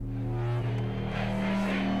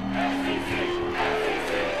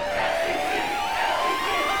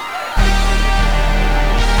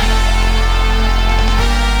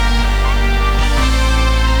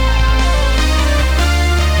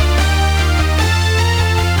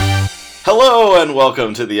Hello and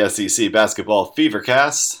welcome to the SEC Basketball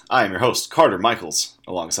Fevercast. I am your host, Carter Michaels.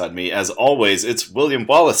 Alongside me, as always, it's William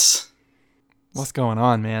Wallace. What's going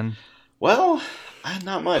on, man? Well,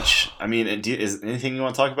 not much. I mean, is anything you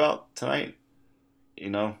want to talk about tonight?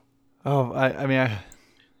 You know? Oh,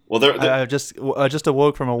 I just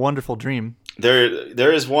awoke from a wonderful dream.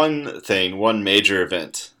 There is one thing, one major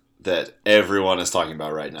event that everyone is talking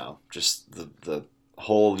about right now. Just the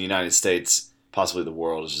whole United States, possibly the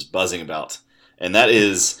world, is just buzzing about. And that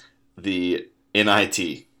is the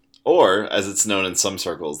NIT, or as it's known in some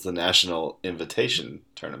circles, the National Invitation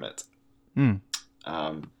Tournament.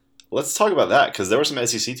 Let's talk about that, because there were some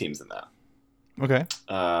SEC teams in that. Okay.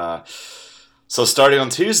 So starting on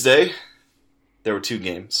Tuesday, there were 2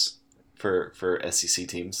 games for SEC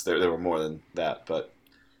teams. There were more than that, but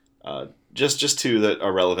just 2 that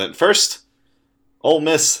are relevant. First, Ole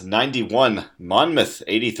Miss 91, Monmouth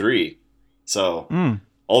 83. So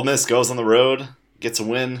Ole Miss goes on the road, gets a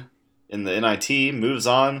win in the NIT, moves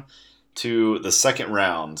on to the second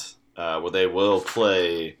round, where they will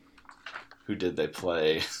play. Who did they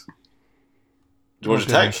play? Georgia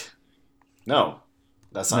Tech? No,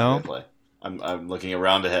 that's not who they play. I'm looking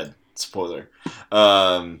around ahead. Spoiler.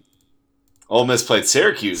 Ole Miss played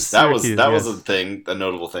Syracuse. That was a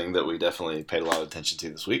notable thing that we definitely paid a lot of attention to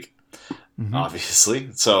this week.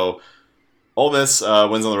 Obviously. So Ole Miss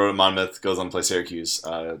wins on the road at Monmouth, goes on to play Syracuse.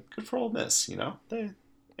 Good for Ole Miss, you know.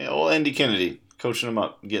 Old Andy Kennedy coaching them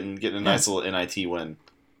up, getting a nice little NIT win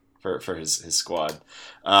for his squad.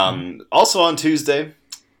 Also on Tuesday,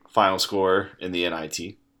 final score in the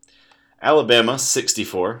NIT. Alabama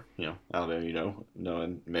 64, Alabama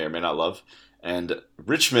and may or may not love, and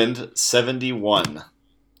Richmond 71.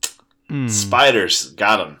 Spiders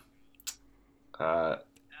got them.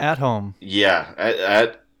 At home. Yeah,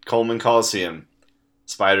 at Coleman Coliseum.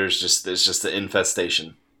 Spiders it's just the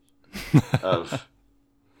infestation of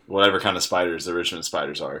whatever kind of spiders the Richmond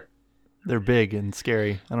Spiders are. They're big and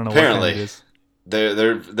scary. I don't know Apparently, what kind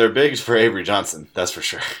it is. They're big for Avery Johnson, that's for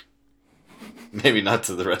sure. Maybe not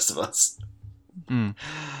to the rest of us.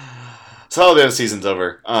 So Alabama's season's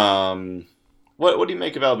over. What do you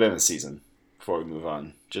make of Alabama's season before we move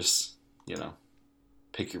on? Just,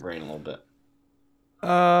 pick your brain a little bit.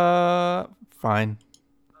 Fine.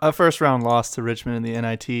 A first round loss to Richmond in the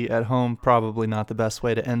NIT at home, probably not the best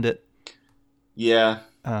way to end it. Yeah.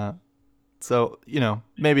 So,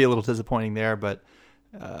 maybe a little disappointing there, but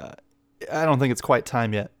I don't think it's quite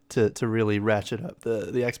time yet to really ratchet up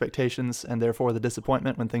the expectations and therefore the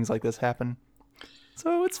disappointment when things like this happen.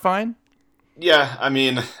 So it's fine. Yeah, I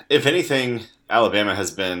mean, if anything, Alabama has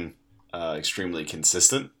been extremely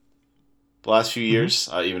consistent the last few years,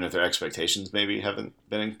 even if their expectations maybe haven't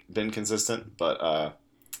been consistent. But,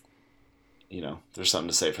 there's something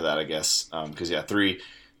to say for that, I guess. Because, three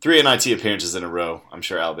NIT appearances in a row. I'm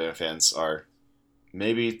sure Alabama fans are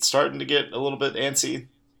maybe starting to get a little bit antsy.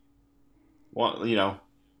 Wanting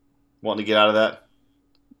to get out of that.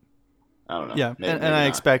 I don't know. Yeah, maybe I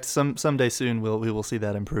expect someday soon we will see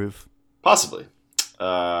that improve. Possibly.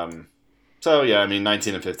 19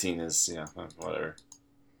 and 15 is whatever.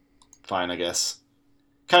 Fine, I guess.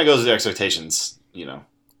 Kind of goes with the expectations,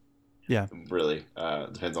 Yeah. Really,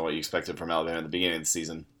 depends on what you expected from Alabama at the beginning of the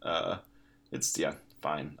season. It's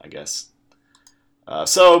fine, I guess.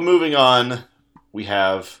 So moving on, we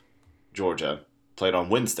have Georgia played on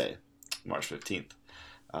Wednesday, March 15th.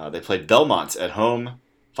 They played Belmont at home.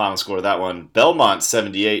 Final score of that one, Belmont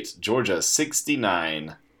 78, Georgia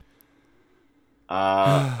 69.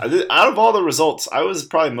 Out of all the results, I was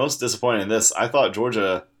probably most disappointed in this. I thought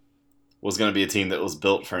Georgia was going to be a team that was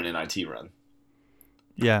built for an NIT run.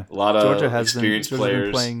 Yeah. A lot of experienced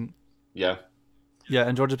players. Yeah,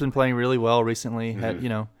 and Georgia's been playing really well recently.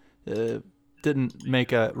 Didn't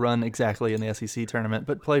make a run exactly in the SEC tournament,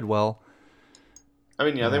 but played well. I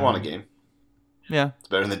mean, they won a game. Yeah. It's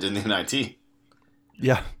better than they did in the NIT.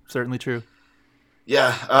 Yeah, certainly true.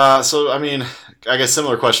 Yeah. So, I mean, I guess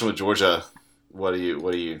similar question with Georgia.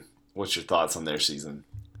 What's your thoughts on their season?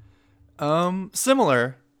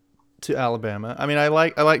 Similar to Alabama. I mean, I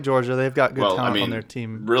like Georgia. They've got good talent on their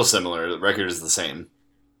team. Real similar. The record is the same.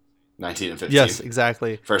 19 and 15. Yes,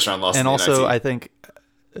 exactly. First round loss. And in the also, NIT. I think,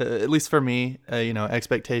 at least for me,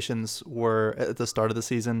 expectations were at the start of the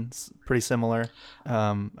season pretty similar.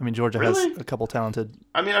 Georgia has a couple talented.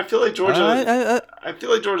 I mean, I feel like Georgia. I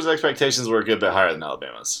feel like Georgia's expectations were a good bit higher than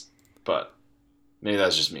Alabama's, but maybe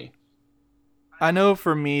that's just me. I know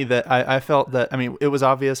for me that I felt that, it was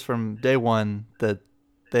obvious from day one that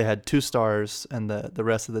they had 2 stars and the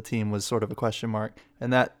rest of the team was sort of a question mark.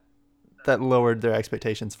 And that lowered their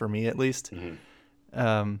expectations for me, at least.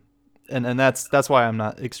 Mm-hmm. and that's why I'm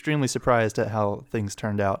not extremely surprised at how things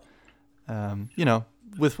turned out.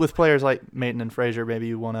 With players like Maton and Frazier, maybe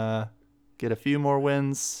you want to get a few more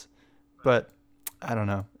wins, but I don't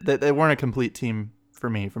know. They weren't a complete team for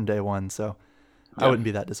me from day one, so I wouldn't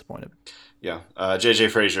be that disappointed. Yeah.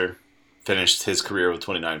 JJ Frazier finished his career with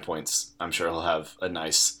 29 points. I'm sure he'll have a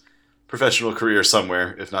nice professional career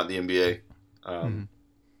somewhere, if not the NBA.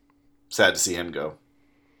 Sad to see him go.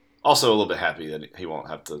 Also a little bit happy that he won't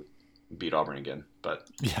have to beat Auburn again, but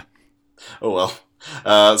yeah. Oh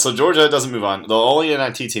well. So Georgia doesn't move on. The only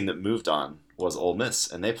NIT team that moved on was Ole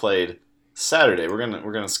Miss, and they played Saturday. We're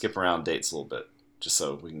gonna skip around dates a little bit just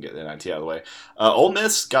so we can get the NIT out of the way. Ole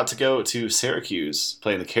Miss got to go to Syracuse,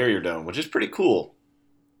 playing the Carrier Dome, which is pretty cool.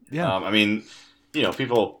 Yeah. I mean,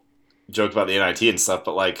 people joke about the NIT and stuff,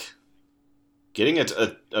 but like getting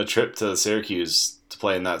a trip to Syracuse to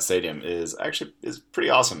play in that stadium is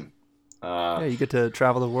pretty awesome. You get to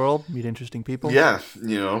travel the world, meet interesting people. Yeah,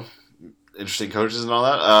 interesting coaches and all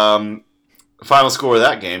that. Final score of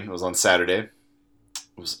that game was on Saturday.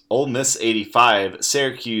 It was Ole Miss 85,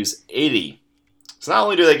 Syracuse 80. So not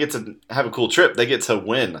only do they get to have a cool trip, they get to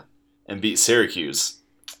win and beat Syracuse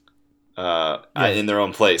in their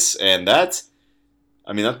own place, and that's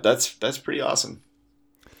pretty awesome.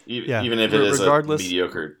 Even if it is a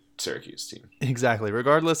mediocre Syracuse team. Exactly.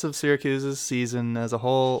 Regardless of Syracuse's season as a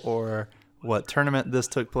whole or what tournament this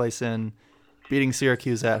took place in, beating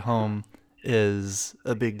Syracuse at home is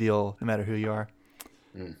a big deal no matter who you are.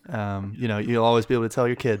 You'll always be able to tell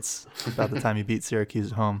your kids about the time you beat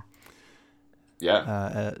Syracuse at home.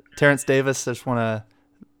 Yeah. Terrence Davis, I just want to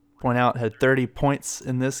point out, had 30 points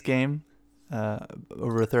in this game,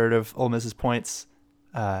 over a third of Ole Miss's points.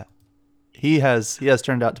 He has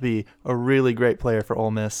turned out to be a really great player for Ole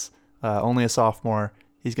Miss. Only a sophomore.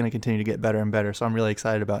 He's going to continue to get better and better, so I'm really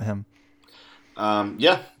excited about him.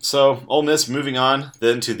 So Ole Miss moving on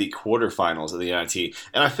then to the quarterfinals of the NIT.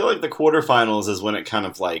 And I feel like the quarterfinals is when it kind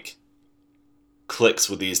of like clicks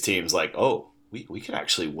with these teams like, oh, we can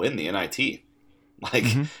actually win the NIT. Like,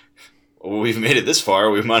 we've made it this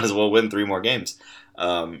far, we might as well win 3 more games.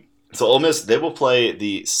 So Ole Miss, they will play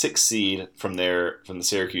the 6th seed from the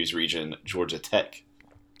Syracuse region, Georgia Tech.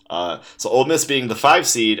 So Ole Miss, being the 5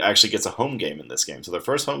 seed, actually gets a home game in this game. So their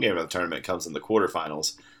first home game of the tournament comes in the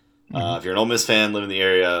quarterfinals. If you're an Ole Miss fan, live in the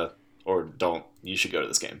area, or don't, you should go to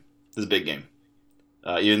this game. This is a big game.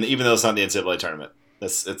 Even though it's not the NCAA tournament,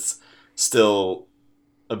 it's still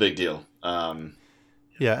a big deal.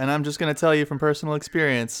 And I'm just going to tell you from personal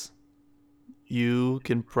experience, you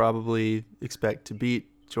can probably expect to beat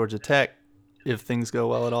Georgia Tech if things go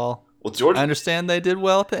well at all. Well, Georgia, I understand they did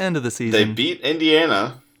well at the end of the season. They beat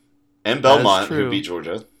Indiana and Belmont, who beat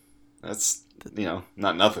Georgia. That's,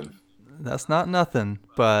 not nothing. That's not nothing,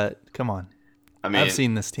 but come on. I mean, I've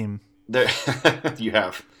seen this team. You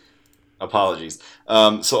have. Apologies.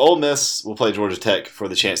 So Ole Miss will play Georgia Tech for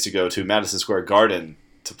the chance to go to Madison Square Garden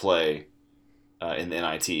to play in the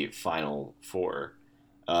NIT Final Four.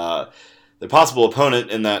 The possible opponent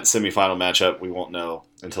in that semifinal matchup, we won't know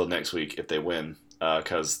until next week if they win,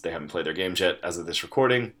 because they haven't played their games yet as of this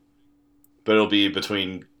recording. But it'll be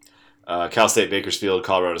between Cal State, Bakersfield,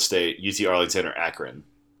 Colorado State, UT Arlington, or Akron.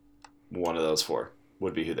 One of those 4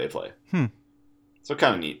 would be who they play. So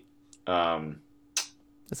kind of neat.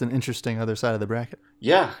 That's an interesting other side of the bracket.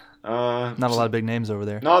 Yeah. Not a lot of big names over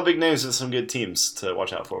there. Not a lot of big names, but some good teams to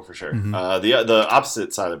watch out for sure. The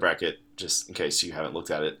opposite side of the bracket, just in case you haven't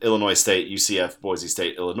looked at it, Illinois State, UCF, Boise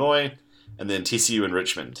State, Illinois, and then TCU and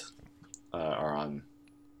Richmond are on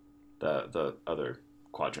the other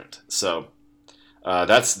quadrant. So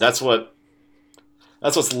that's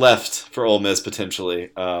what's left for Ole Miss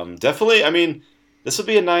potentially. Definitely, I mean, this would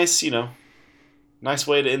be a nice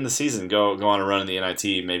way to end the season. Go on a run in the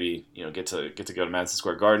NIT. Maybe get to go to Madison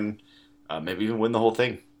Square Garden. Maybe even win the whole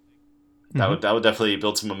thing. That would definitely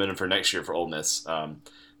build some momentum for next year for Ole Miss,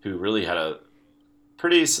 who really had a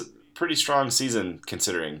pretty strong season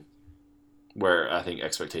considering where I think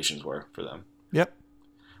expectations were for them. Yep.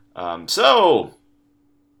 So,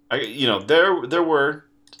 there were,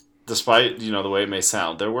 despite the way it may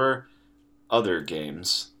sound, there were other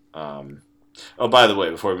games. Oh, by the way,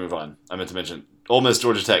 before we move on, I meant to mention Ole Miss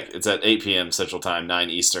Georgia Tech. It's at 8 p.m. Central Time, 9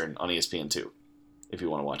 Eastern on ESPN2, if you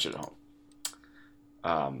want to watch it at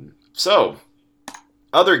home. So,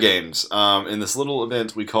 other games in this little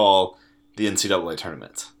event we call the NCAA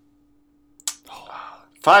tournament.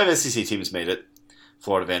 5 SEC teams made it: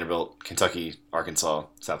 Florida, Vanderbilt, Kentucky, Arkansas,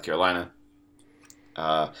 South Carolina.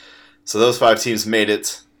 So those 5 teams made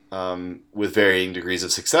it with varying degrees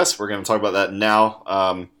of success. We're going to talk about that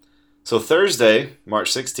now. So Thursday,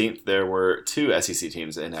 March 16th, there were 2 SEC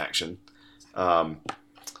teams in action.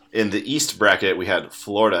 In the East bracket, we had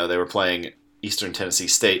Florida. They were playing Eastern Tennessee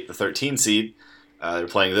State, the 13 seed. They were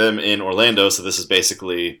playing them in Orlando, so this is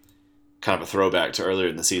basically kind of a throwback to earlier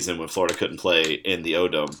in the season when Florida couldn't play in the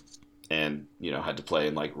O-Dome and, had to play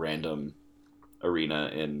in like random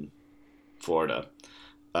arena in Florida.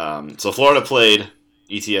 So Florida played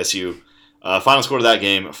ETSU. Final score of that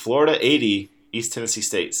game, Florida 80, East Tennessee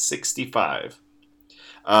State 65.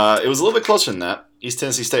 It was a little bit closer than that. East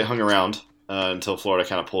Tennessee State hung around until Florida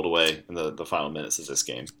kind of pulled away in the final minutes of this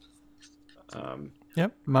game.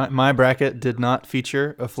 Yep. My bracket did not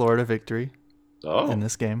feature a Florida victory in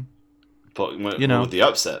this game. With the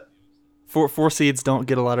upset. Four seeds don't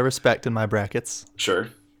get a lot of respect in my brackets. Sure.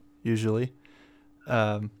 Usually.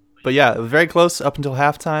 But yeah, it was very close up until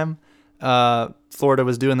halftime. Florida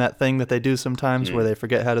was doing that thing that they do sometimes where they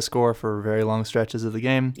forget how to score for very long stretches of the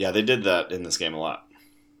game. Yeah, they did that in this game a lot.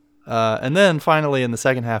 And then finally in the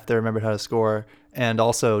second half, they remembered how to score and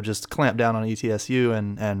also just clamped down on ETSU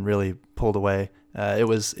and really pulled away. It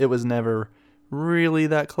was never really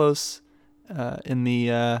that close in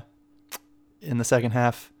the second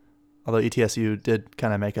half, although ETSU did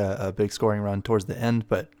kind of make a big scoring run towards the end,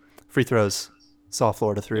 but free throws saw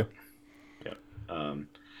Florida through. Yep.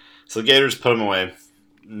 So the Gators put them away.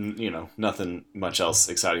 Nothing much else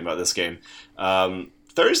exciting about this game.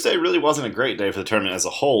 Thursday really wasn't a great day for the tournament as a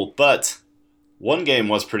whole, but one game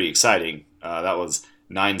was pretty exciting. That was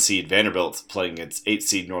 9 seed Vanderbilt playing its 8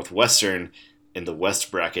 seed Northwestern in the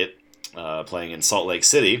West bracket, playing in Salt Lake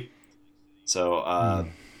City. So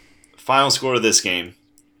final score of this game,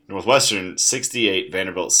 Northwestern 68,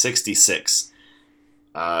 Vanderbilt 66.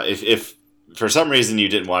 If for some reason you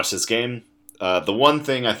didn't watch this game, the one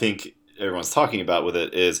thing I think everyone's talking about with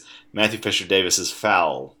it is Matthew Fisher-Davis's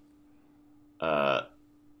foul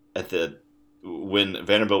when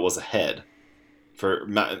Vanderbilt was ahead.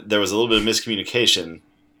 There was a little bit of miscommunication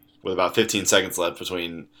with about 15 seconds left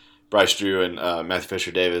between Bryce Drew and Matthew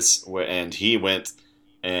Fisher-Davis, and he went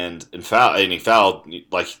and he fouled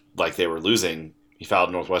like they were losing. He fouled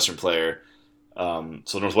a Northwestern player.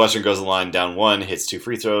 So Northwestern goes the line down 1, hits 2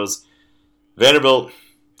 free throws. Vanderbilt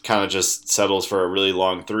kind of just settles for a really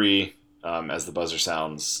long 3 as the buzzer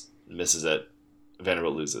sounds, misses it.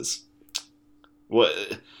 Vanderbilt loses.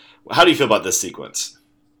 How do you feel about this sequence?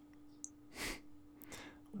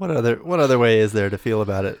 What other way is there to feel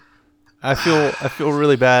about it? I feel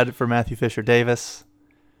really bad for Matthew Fisher-Davis.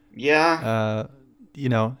 Yeah.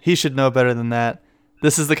 He should know better than that.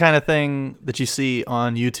 This is the kind of thing that you see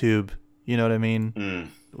on YouTube. You know what I mean?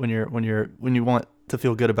 When you want to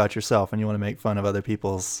feel good about yourself and you want to make fun of other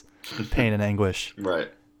people's pain and anguish. Right.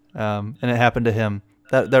 And it happened to him.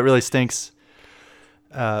 That really stinks.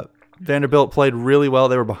 Vanderbilt played really well.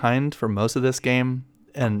 They were behind for most of this game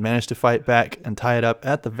and managed to fight back and tie it up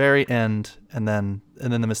at the very end. And then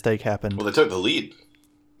the mistake happened. Well, they took the lead.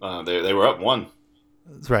 They were up 1.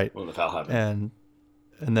 That's right. When the foul happened.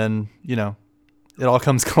 And then, it all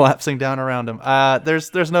comes collapsing down around them.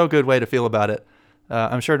 There's no good way to feel about it.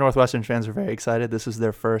 I'm sure Northwestern fans are very excited. This is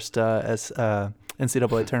their first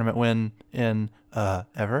NCAA tournament win in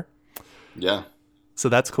ever. Yeah. So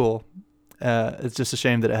that's cool. It's just a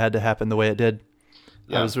shame that it had to happen the way it did.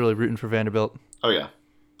 Yeah. I was really rooting for Vanderbilt. Oh, yeah.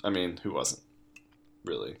 I mean, who wasn't?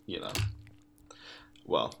 Really,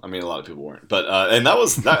 Well, I mean, a lot of people weren't. But, and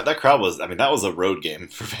that crowd was, that was a road game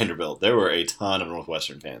for Vanderbilt. There were a ton of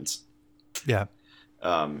Northwestern fans. Yeah.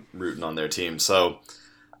 Rooting on their team. So,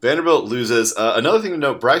 Vanderbilt loses. Another thing to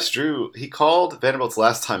note, Bryce Drew, he called Vanderbilt's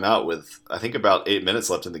last time out with, I think, about 8 minutes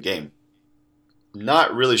left in the game.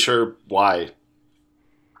 Not really sure why.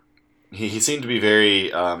 He seemed to be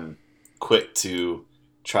very quick to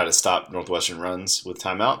try to stop Northwestern runs with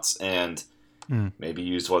timeouts, and maybe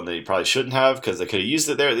used one that he probably shouldn't have, because they could have used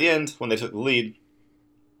it there at the end when they took the lead.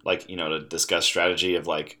 To discuss strategy of,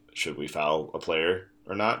 should we foul a player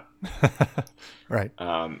or not? Right.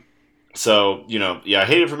 So, I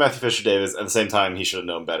hate it for Matthew Fisher-Davis. At the same time, he should have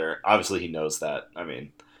known better. Obviously, he knows that. I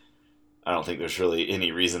mean, I don't think there's really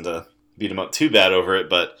any reason to beat him up too bad over it,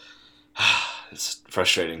 but it's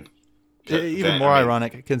frustrating. Even more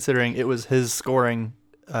ironic, considering it was his scoring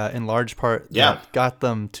in large part that got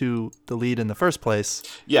them to the lead in the first place.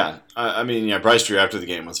 Yeah. Bryce Drew after the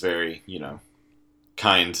game was very,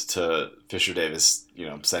 kind to Fisher-Davis,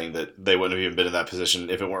 saying that they wouldn't have even been in that position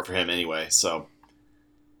if it weren't for him anyway. So,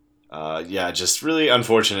 just really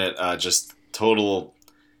unfortunate. Just total,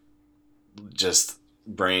 just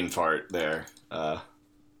brain fart there.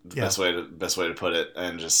 Best way to put it,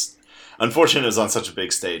 and just unfortunate it was on such a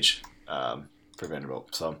big stage for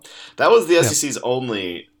Vanderbilt. So that was the SEC's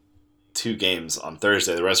only 2 games on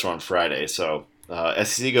Thursday. The rest were on Friday. So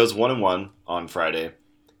SEC goes 1-1 on Friday.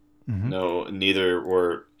 Mm-hmm. No, neither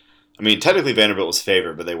were. I mean, technically Vanderbilt was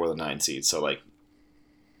favored, but they were the 9 seed. So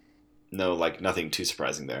nothing too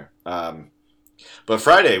surprising there. But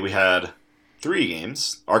Friday we had 3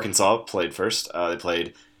 games. Arkansas played first.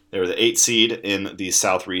 They were the 8 seed in the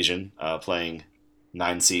South region, playing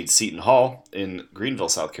 9 seed Seton Hall in Greenville,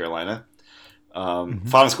 South Carolina.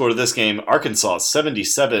 Final score to this game: Arkansas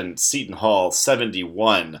 77, Seton Hall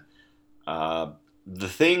 71. The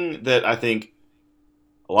thing that I think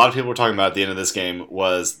a lot of people were talking about at the end of this game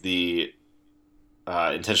was the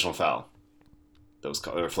intentional foul that was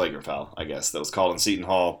called, or flagrant foul, I guess, that was called in Seton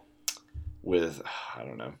Hall with, I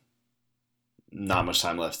don't know, not much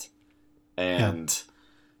time left, and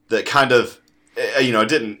that kind of, it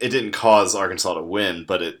didn't cause Arkansas to win,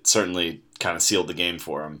 but it certainly kind of sealed the game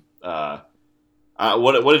for them.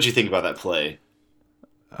 What did you think about that play?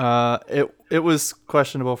 It was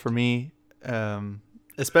questionable for me,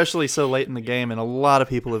 especially so late in the game, and a lot of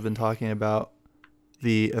people have been talking about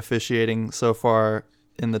the officiating so far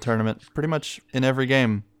in the tournament, pretty much in every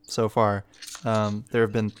game so far. There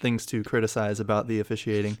have been things to criticize about the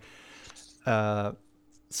officiating.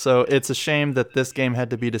 So it's a shame that this game had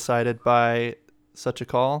to be decided by such a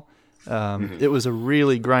call. It was a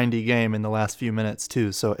really grindy game in the last few minutes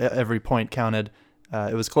too, so every point counted.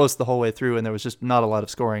 It was close the whole way through, and there was just not a lot of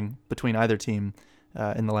scoring between either team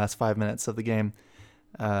in the last 5 minutes of the game.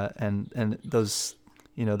 And those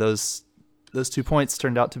 2 points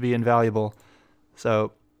turned out to be invaluable.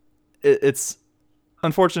 So it's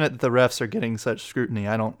unfortunate that the refs are getting such scrutiny.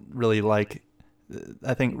 I don't really like.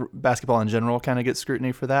 I think basketball in general kind of gets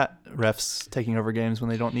scrutiny for that. Refs taking over games when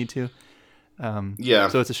they don't need to. So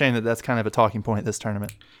it's a shame that that's kind of a talking point this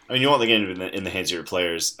tournament. I mean, you want the game in the hands of your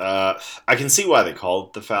players. I can see why they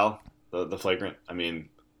called the foul, the flagrant. I mean,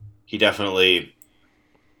 he definitely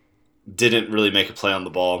didn't really make a play on the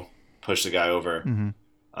ball, pushed the guy over.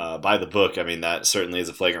 By the book, I mean, that certainly is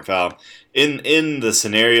a flagrant foul. In the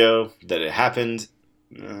scenario that it happened,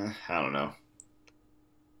 I don't know.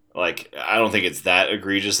 I don't think it's that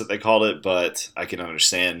egregious that they called it, but I can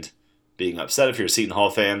understand being upset if you're a Seton Hall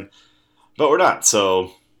fan. But we're not,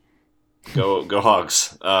 so go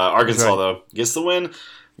Hogs. Arkansas, right, though, gets the win,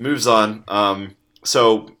 moves on.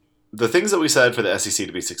 So the things that we said for the SEC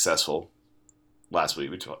to be successful last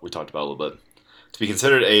week, we talked about a little bit. To be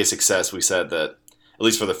considered a success, we said that, at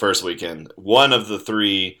least for the first weekend, one of the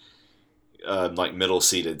 3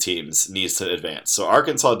 middle-seeded teams needs to advance. So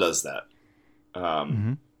Arkansas does that.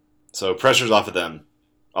 So pressure's off of them,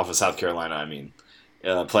 off of South Carolina, I mean,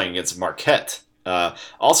 playing against Marquette.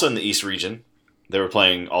 Also in the East region, they were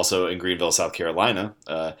playing also in Greenville, South Carolina.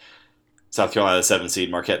 South Carolina, the 7 seed,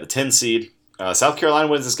 Marquette, the 10 seed. South Carolina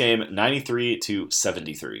wins this game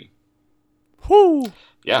 93-73. Whoo!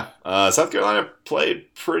 Yeah, South Carolina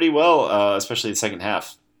played pretty well, especially the second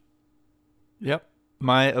half. Yep.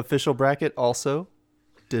 My official bracket also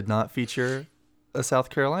did not feature a South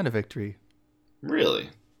Carolina victory. Really?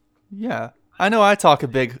 Yeah. I know I talk a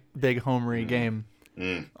big homery game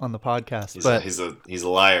on the podcast, but he's a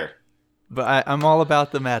liar. But I'm all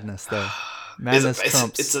about the madness, though. Madness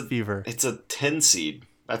trumps fever. It's a 10 seed.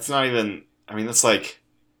 That's not even. I mean, that's like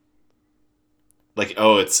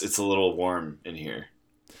it's a little warm in here.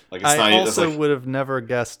 I also would have never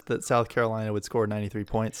guessed that South Carolina would score 93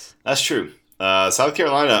 points. That's true. South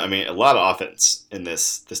Carolina, I mean, a lot of offense in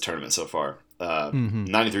this tournament so far.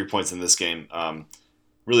 93 points in this game.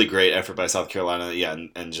 Really great effort by South Carolina. Yeah,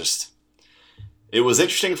 and just it was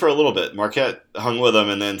interesting for a little bit. Marquette hung with them,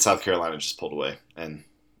 and then South Carolina just pulled away, and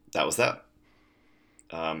that was that.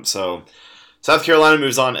 So South Carolina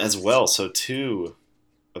moves on as well. So 2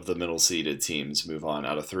 of the middle-seeded teams move on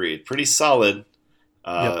out of 3. Pretty solid.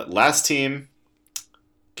 Last team,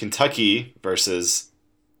 Kentucky versus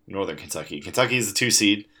Northern Kentucky. Kentucky is the 2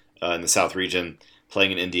 seed in the South region,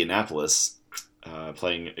 playing in Indianapolis,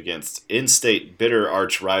 playing against in-state bitter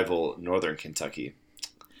arch rival Northern Kentucky.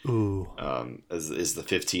 Ooh. Is the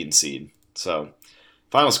 15 seed. So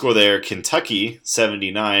final score there: Kentucky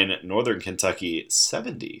 79, Northern Kentucky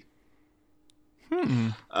 70.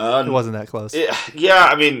 It wasn't that close. Yeah,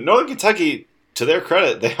 I mean, Northern Kentucky, to their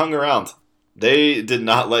credit, they hung around. They did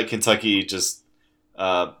not let Kentucky just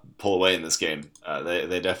pull away in this game.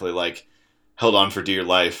 They definitely held on for dear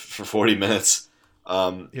life for 40 minutes.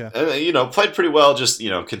 And played pretty well. Just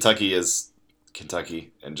Kentucky is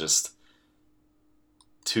Kentucky, and just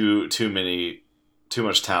too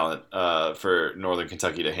much talent for Northern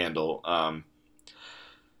Kentucky to handle.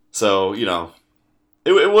 So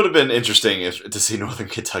It would have been interesting to see Northern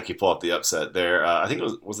Kentucky pull off the upset there. I think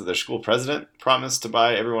was it their school president promised to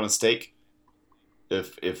buy everyone a steak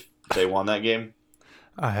if they won that game.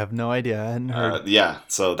 I have no idea. I hadn't heard. Yeah,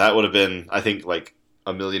 so that would have been, I think, like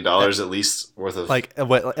 $1 million at least worth of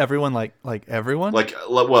what everyone like everyone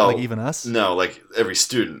well, even us. No, like every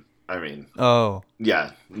student. I mean,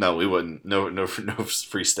 yeah, no, we wouldn't. No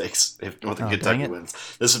free steaks if Northern Kentucky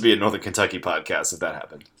wins. This would be a Northern Kentucky podcast if that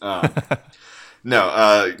happened.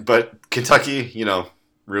 No, but Kentucky,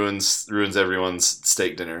 ruins everyone's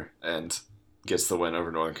steak dinner and gets the win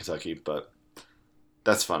over Northern Kentucky. But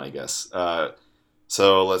that's fun, I guess.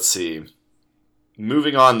 So let's see.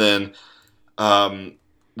 Moving on, then,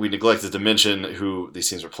 we neglected to mention who these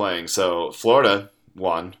teams were playing. So Florida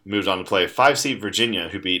won, moved on to play 5-seed Virginia,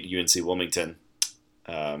 who beat UNC Wilmington.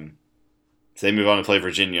 So they move on to play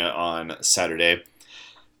Virginia on Saturday.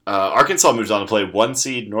 Arkansas moves on to play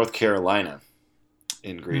 1-seed North Carolina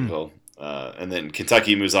in Greenville. And then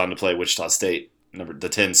Kentucky moves on to play Wichita State, the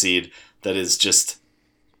 10 seed, that is just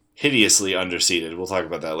hideously underseeded. We'll talk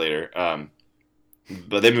about that later.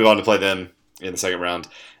 But they move on to play them in the second round.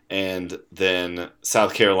 And then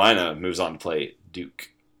South Carolina moves on to play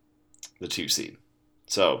Duke, the 2 seed.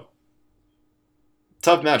 So,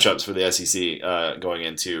 tough matchups for the SEC going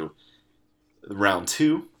into round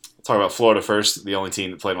 2. We'll talk about Florida first, the only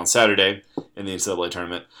team that played on Saturday in the NCAA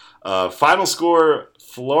tournament. Final score,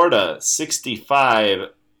 Florida 65,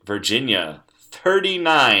 Virginia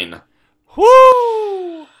 39.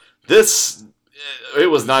 Woo! It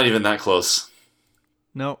was not even that close.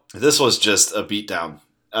 Nope. This was just a beatdown.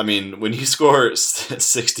 I mean, when you score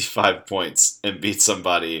 65 points and beat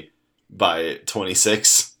somebody by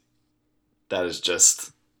 26, that is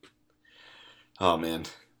just... Oh, man.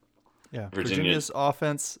 Yeah, Virginia's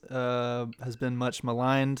offense has been much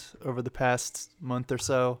maligned over the past month or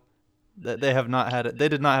so. They did not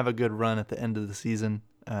have a good run at the end of the season,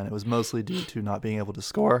 and it was mostly due to not being able to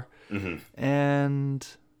score. Mm-hmm. And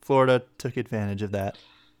Florida took advantage of that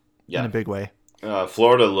in a big way.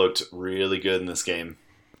 Florida looked really good in this game.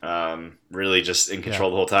 Really just in control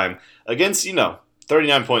the whole time. Against,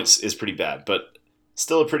 39 points is pretty bad, but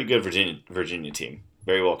still a pretty good Virginia team.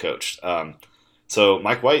 Very well coached. So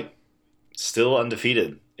Mike White, still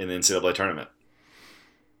undefeated in the NCAA tournament.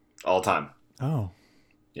 All time. Oh.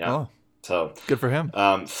 Yeah. Oh. So good for him.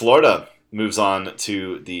 Florida moves on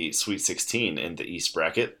to the Sweet 16 in the East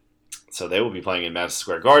bracket. So they will be playing in Madison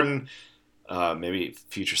Square Garden. Maybe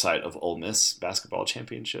future site of Ole Miss basketball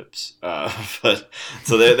championships. But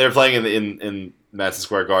so they're playing in Madison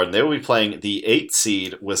Square Garden. They will be playing the 8th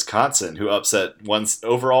seed Wisconsin, who upset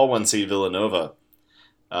overall 1 seed Villanova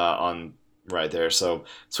on right there. So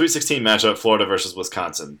Sweet 16 matchup, Florida versus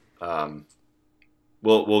Wisconsin.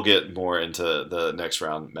 We'll get more into the next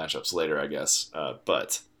round matchups later, I guess.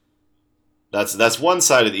 But that's one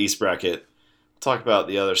side of the East bracket. We'll talk about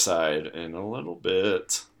the other side in a little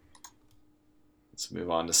bit. Let's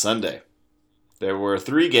move on to Sunday. There were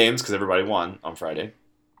 3 games because everybody won on Friday.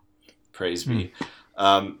 Praise be.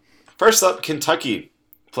 First up, Kentucky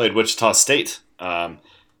played Wichita State,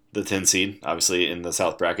 the 10 seed, obviously in the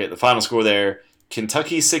South bracket. The final score there,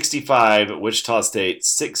 Kentucky 65, Wichita State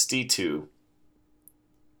 62.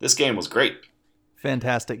 This game was great.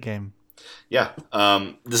 Fantastic game. Yeah.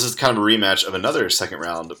 This is kind of a rematch of another second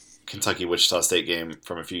round Kentucky-Wichita State game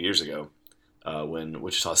from a few years ago when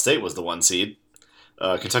Wichita State was the 1 seed.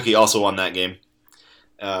 Kentucky also won that game.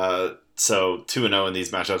 So 2-0 in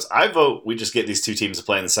these matchups. I vote we just get these 2 teams to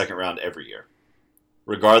play in the second round every year,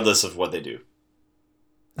 regardless of what they do.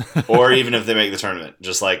 Or even if they make the tournament.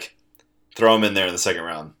 Just throw them in there in the second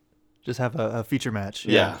round. Just have a feature match.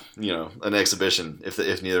 Yeah, an exhibition if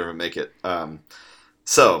neither of them make it.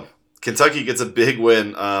 So Kentucky gets a big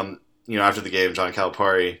win. After the game, John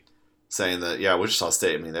Calipari saying that, Wichita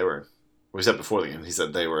State, we said before the game, he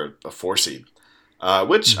said they were a 4 seed.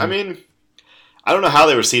 Which, I don't know how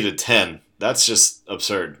they were seeded 10. That's just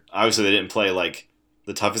absurd. Obviously, they didn't play,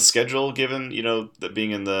 the toughest schedule, given, that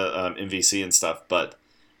being in the MVC and stuff. But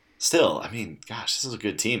still, gosh, this is a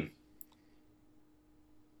good team.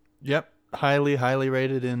 Yep. Highly, highly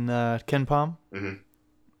rated in KenPom.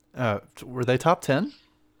 Mm-hmm. Were they top 10?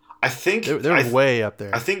 I think... They're way up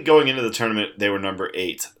there. I think going into the tournament, they were number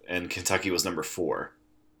 8, and Kentucky was number 4.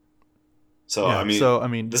 So,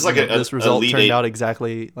 this is this result turned out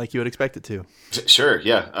exactly like you would expect it to. Sure,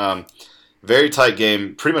 yeah. Very tight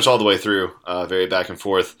game, pretty much all the way through. Very back and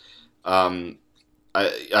forth.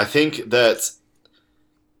 I think that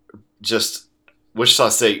just Wichita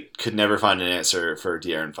State could never find an answer for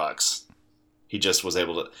De'Aaron Fox. He just was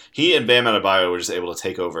able to. He and Bam Adebayo were just able to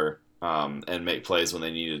take over and make plays when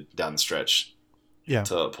they needed down the stretch.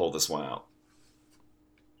 to pull this one out.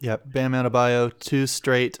 Yep, Bam Adebayo, 2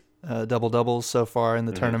 straight double-doubles so far in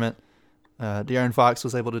the tournament. De'Aaron Fox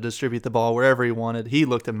was able to distribute the ball wherever he wanted. He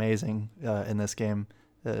looked amazing in this game.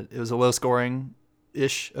 It was a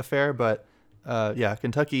low-scoring-ish affair, but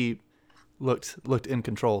Kentucky looked in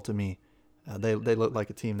control to me. They looked like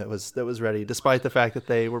a team that was ready, despite the fact that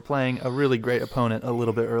they were playing a really great opponent a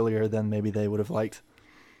little bit earlier than maybe they would have liked.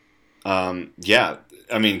 I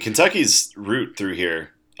mean, Kentucky's route through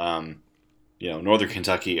here, Northern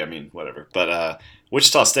Kentucky, I mean, whatever. But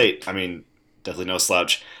Wichita State, I mean, definitely no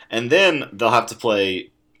slouch. And then they'll have to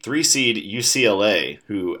play 3-seed UCLA,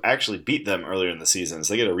 who actually beat them earlier in the season.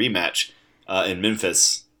 So they get a rematch in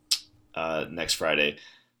Memphis next Friday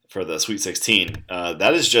for the Sweet 16.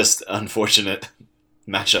 That is just unfortunate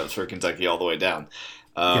matchups for Kentucky all the way down.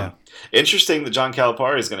 Interesting that John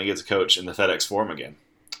Calipari is going to get to coach in the FedEx Forum again,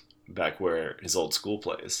 back where his old school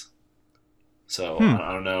plays. So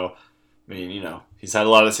I don't know. I mean, he's had a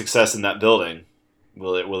lot of success in that building.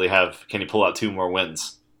 Can he pull out 2 more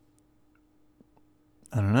wins?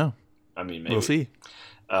 I don't know. I mean, maybe. We'll see.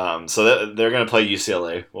 So they're going to play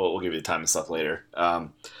UCLA. We'll give you the time and stuff later.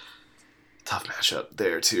 Tough matchup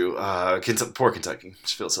there, too. Poor Kentucky.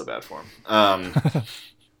 Just feel so bad for him.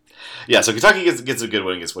 So Kentucky gets a good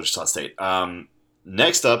win against Wichita State.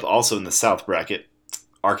 Next up, also in the South bracket,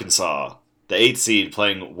 Arkansas, the 8th seed,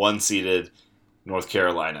 playing 1-seeded North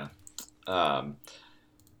Carolina. Hung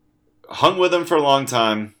with them for a long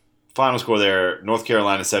time. Final score there, North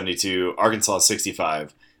Carolina 72, Arkansas 65.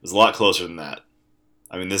 It was a lot closer than that.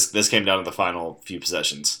 I mean, this came down to the final few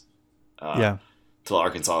possessions. Till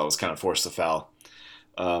Arkansas was kind of forced to foul.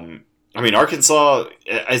 I mean, Arkansas,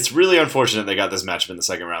 it's really unfortunate they got this matchup in the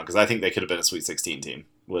second round, because I think they could have been a Sweet 16 team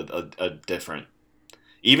with a different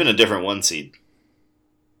 1 seed.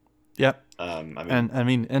 Yep.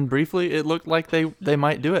 And briefly, it looked like they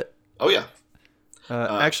might do it. Oh, yeah.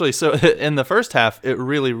 Actually, so in the first half, it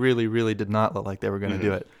really, really, really did not look like they were going to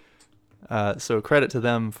do it. So credit to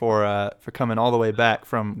them for coming all the way back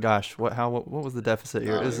from, what was the deficit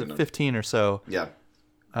here? Is it 15 or so? Yeah.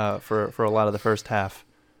 For a lot of the first half,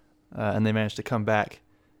 and they managed to come back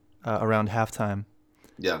around halftime.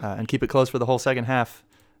 Yeah. And keep it close for the whole second half,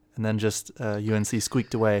 and then just UNC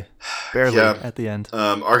squeaked away barely at the end.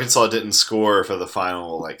 Arkansas didn't score for the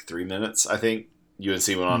final 3 minutes, I think. UNC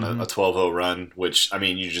went on a 12-0 run, which, I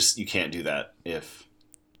mean, you can't do that if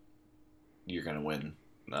you're going to win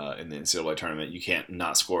in the NCAA tournament. You can't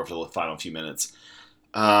not score for the final few minutes.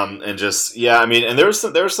 And there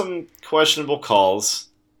were some questionable calls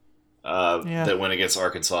that went against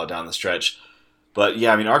Arkansas down the stretch. But,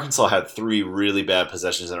 Arkansas had 3 really bad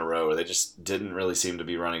possessions in a row where they just didn't really seem to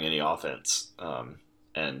be running any offense.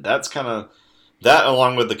 And that's that,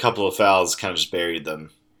 along with a couple of fouls, kind of just buried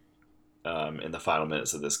them in the final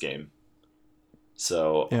minutes of this game.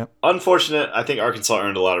 So, unfortunate. I think Arkansas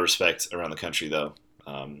earned a lot of respect around the country, though.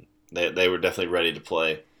 They were definitely ready to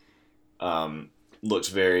play. Looked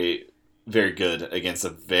very, very good against a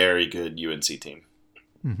very good UNC team.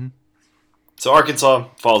 Mm-hmm. So Arkansas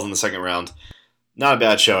falls in the second round. Not a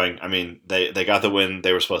bad showing. I mean, they got the win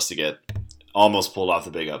they were supposed to get. Almost pulled off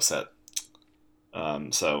the big upset.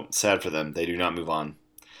 So sad for them. They do not move on.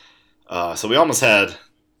 So we almost had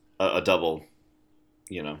a double,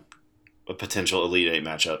 a potential Elite Eight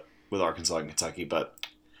matchup with Arkansas and Kentucky, but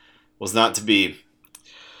was not to be.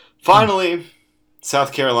 Finally,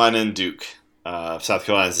 South Carolina and Duke. South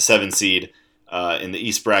Carolina is the 7 seed in the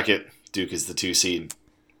East bracket. Duke is the 2 seed.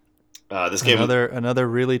 This game another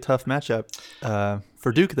really tough matchup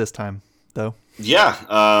for Duke this time, though. Yeah.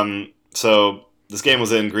 So this game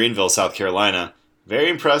was in Greenville, South Carolina. Very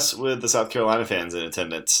impressed with the South Carolina fans in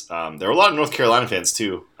attendance. There were a lot of North Carolina fans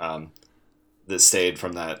too that stayed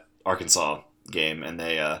from that Arkansas game, and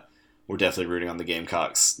they were definitely rooting on the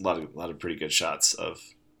Gamecocks. A lot of pretty good shots of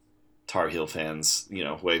Tar Heel fans,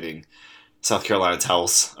 waving South Carolina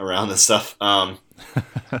towels around and stuff.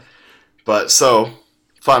 But so,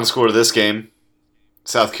 final score of this game: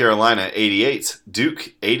 South Carolina 88,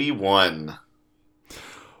 Duke 81.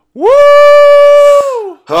 Woo!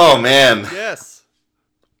 Oh man! Yes.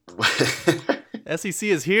 SEC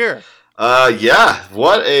is here.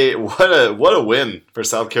 What a win for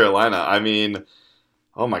South Carolina. I mean,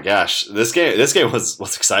 oh my gosh, this game was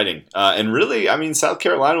exciting. And really, I mean, South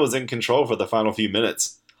Carolina was in control for the final few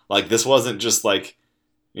minutes. This wasn't just obviously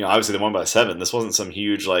they won by 7. This wasn't some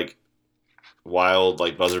huge wild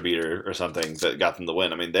buzzer beater or something that got them the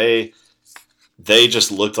win. I mean, they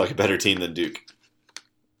just looked like a better team than Duke.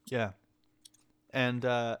 Yeah. And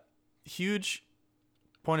huge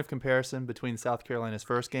point of comparison between South Carolina's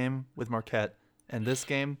first game with Marquette and this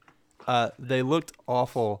game. They looked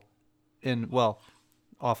awful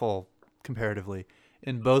awful comparatively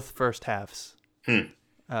in both first halves.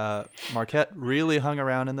 Marquette really hung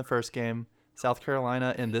around in the first game. South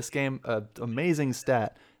Carolina in this game, amazing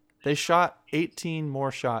stat. They shot 18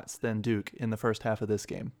 more shots than Duke in the first half of this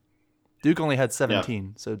game. Duke only had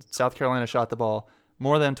 17, so South Carolina shot the ball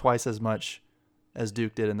more than twice as much as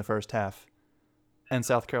Duke did in the first half. And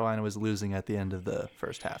South Carolina was losing at the end of the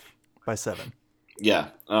first half by 7. Yeah.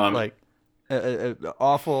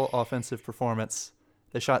 Awful offensive performance.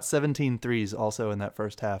 They shot 17 threes also in that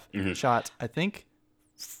first half. Shot, I think,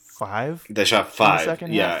 5. They shot 5. In the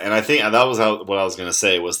second half. And I think that was what I was going to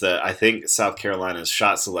say was that I think South Carolina's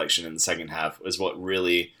shot selection in the second half is what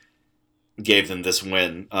really gave them this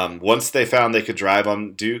win. Once they found they could drive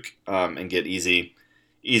on Duke and get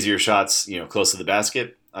easier shots, close to the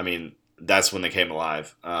basket, I mean, that's when they came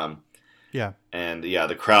alive. Yeah. And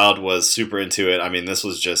the crowd was super into it. I mean, it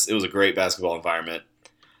was a great basketball environment.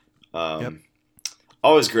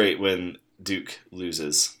 Always great when Duke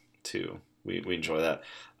loses too. We enjoy that.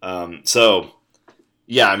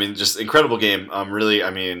 Just incredible game.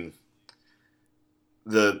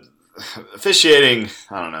 The officiating,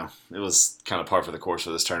 I don't know. It was kind of par for the course for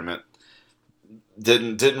this tournament.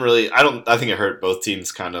 Didn't really. I think it hurt both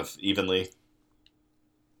teams kind of evenly.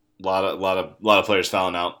 A lot of players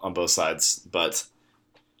fouling out on both sides, but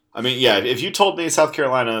I mean, if you told me South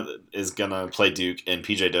Carolina is gonna play Duke and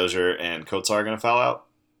PJ Dozier and Kotsar are gonna foul out,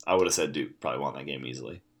 I would have said Duke probably won that game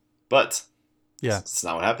easily. But it's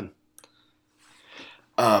not what happened.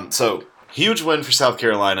 So huge win for South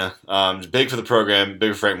Carolina. Big for the program.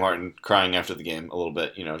 Big for Frank Martin, crying after the game a little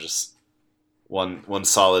bit. Just one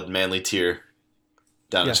solid manly tear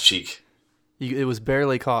down his cheek. It was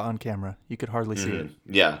barely caught on camera. You could hardly see it.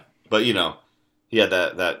 Yeah, but he had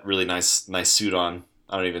that really nice suit on.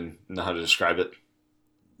 I don't even know how to describe it.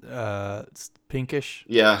 It's pinkish.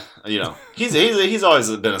 Yeah, he's always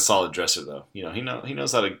been a solid dresser though. He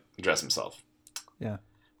knows how to dress himself. Yeah.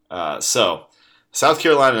 So South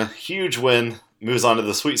Carolina, huge win, moves on to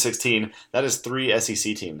the Sweet 16. That is 3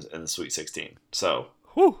 SEC teams in the Sweet 16. So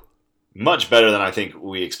much better than I think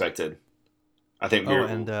we expected. I think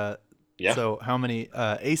So how many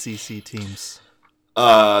ACC teams?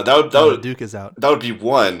 Duke is out. That would be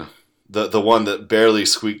one. The one that barely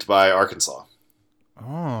squeaked by Arkansas.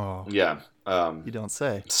 Oh. Yeah. You don't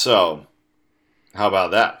say. So, how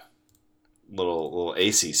about that? Little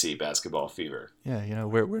ACC basketball fever. Yeah,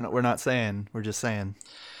 we're not saying. We're just saying.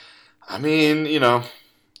 I mean,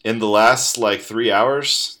 in the last 3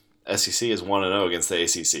 hours, SEC is 1-0 against the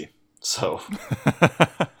ACC. So.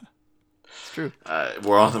 True.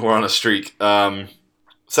 We're on a streak.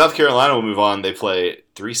 South Carolina will move on. They play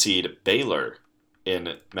 3 seed Baylor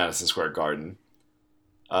in Madison Square Garden.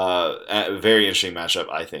 A very interesting matchup,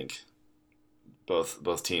 I think.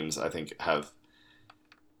 Both teams, I think, have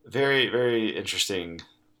very, very interesting,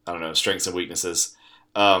 strengths and weaknesses.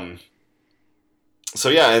 And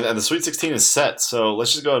the Sweet 16 is set. So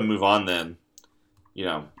let's just go ahead and move on then.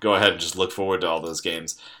 Go ahead and just look forward to all those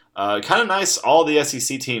games. Kind of nice. All the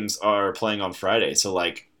SEC teams are playing on Friday, so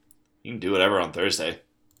you can do whatever on Thursday.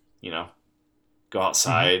 Go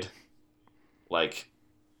outside,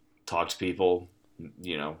 talk to people.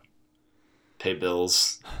 Pay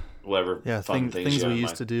bills, whatever. Yeah, things we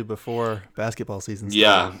used to do before basketball season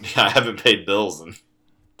started. Yeah, I haven't paid bills in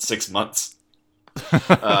 6 months.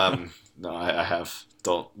 No, I have.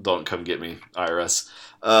 Don't come get me, IRS.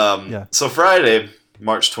 So Friday,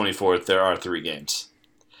 March 24th, there are 3 games.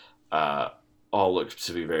 All look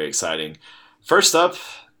to be very exciting. First up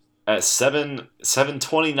at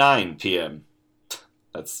 7:29 p.m.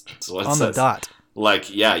 That's what it on says. The dot.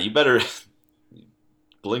 You better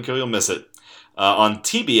blink or you'll miss it. On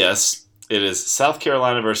TBS, it is South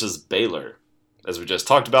Carolina versus Baylor, as we just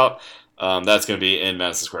talked about. That's going to be in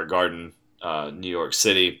Madison Square Garden, New York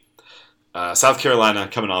City. South Carolina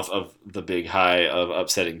coming off of the big high of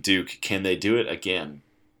upsetting Duke. Can they do it again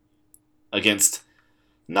against?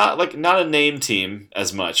 Not a name team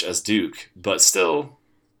as much as Duke, but still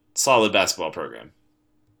solid basketball program.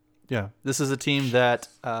 Yeah, this is a team that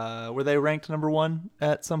were they ranked number 1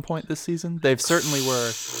 at some point this season? They've certainly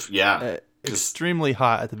were. Extremely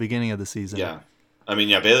hot at the beginning of the season. Yeah, I mean,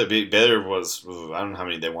 Baylor was, I don't know how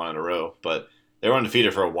many they won in a row, but they were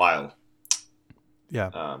undefeated for a while. Yeah.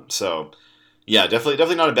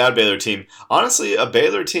 Definitely not a bad Baylor team. Honestly, a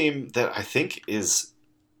Baylor team that I think is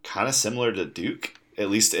kind of similar to Duke. At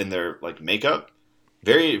least in their makeup,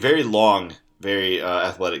 very very long, very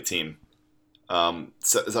athletic team.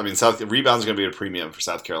 South rebounds are going to be a premium for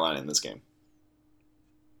South Carolina in this game.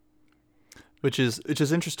 Which is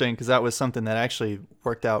interesting because that was something that actually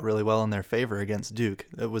worked out really well in their favor against Duke.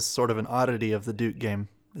 It was sort of an oddity of the Duke game,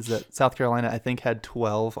 is that South Carolina, I think, had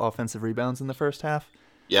 12 offensive rebounds in the first half.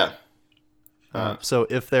 Yeah. So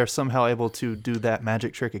if they're somehow able to do that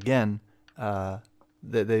magic trick again,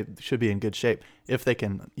 they should be in good shape if they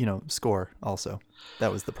can, score also.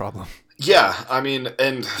 That was the problem. Yeah, I mean,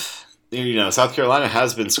 and South Carolina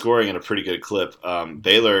has been scoring at a pretty good clip.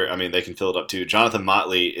 Baylor, I mean, they can fill it up too. Jonathan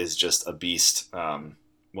Motley is just a beast. One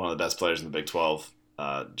of the best players in the Big 12.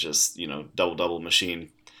 Just double machine.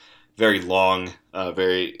 Very long.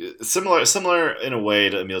 Very similar in a way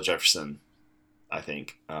to Emile Jefferson, I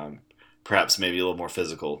think. Perhaps maybe a little more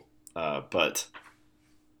physical, but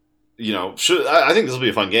I think this will be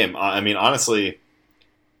a fun game. I mean, honestly,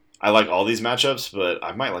 I like all these matchups, but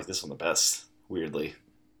I might like this one the best. Weirdly,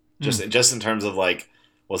 just in terms of like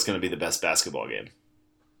what's going to be the best basketball game.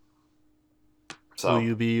 So will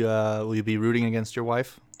you be rooting against your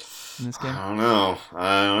wife in this game? I don't know.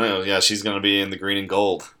 Yeah, she's going to be in the green and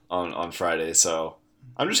gold on Friday, so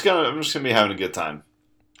I'm just gonna be having a good time.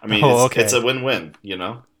 I mean, it's a win-win,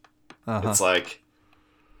 It's like,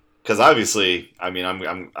 because obviously, I mean,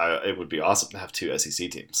 it would be awesome to have 2 SEC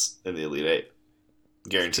teams in the Elite Eight,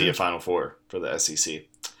 guarantee a Final Four for the SEC.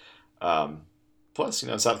 Plus,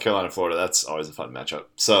 South Carolina, Florida, that's always a fun matchup.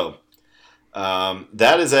 So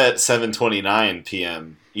that is at 7:29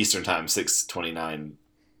 p.m. Eastern Time, 6:29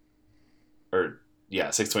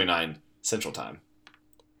 Central Time.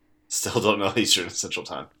 Still don't know Eastern and Central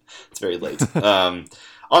Time. It's very late. On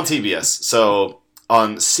TBS. So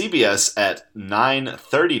on CBS at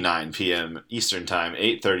 9:39 p.m. Eastern Time,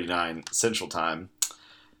 8:39 Central Time,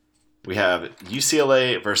 we have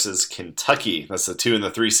UCLA versus Kentucky. That's the 2 and the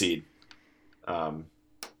 3 seed.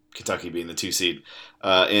 Kentucky being the 2 seed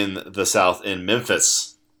in the South in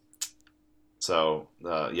Memphis. So,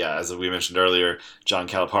 as we mentioned earlier, John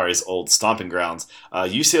Calipari's old stomping grounds.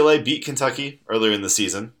 UCLA beat Kentucky earlier in the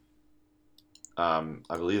season. I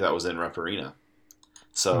believe that was in Rupp Arena.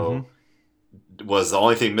 So, was the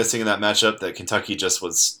only thing missing in that matchup that Kentucky just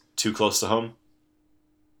was too close to home?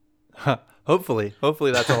 Hopefully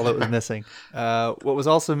that's all that was missing. What was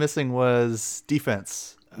also missing was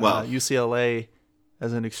defense. UCLA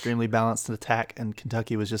has an extremely balanced attack, and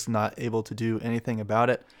Kentucky was just not able to do anything about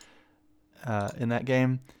it in that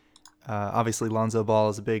game. Obviously, Lonzo Ball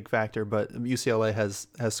is a big factor, but UCLA has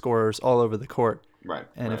scorers all over the court. Right.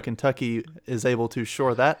 And if Kentucky is able to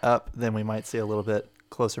shore that up, then we might see a little bit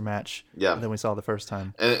closer match than we saw the first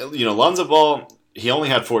time. And, Lonzo Ball, he only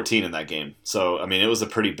had 14 in that game. So, I mean, it was a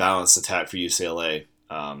pretty balanced attack for UCLA.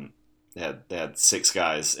 They had 6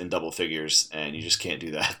 guys in double figures, and you just can't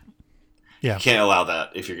do that. Yeah. You can't allow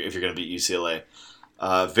that if you're going to beat UCLA.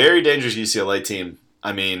 Very dangerous UCLA team.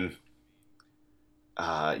 I mean,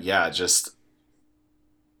 just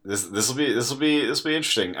this will be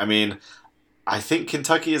interesting. I mean, I think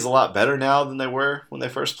Kentucky is a lot better now than they were when they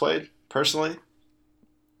first played. Personally,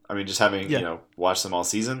 I mean, just having watched them all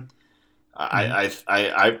season, I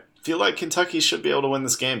feel like Kentucky should be able to win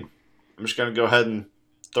this game. I'm just going to go ahead and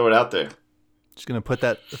throw it out there. Just going to put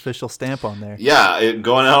that official stamp on there. Yeah,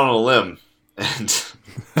 going out on a limb and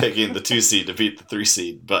picking the 2 seed to beat the 3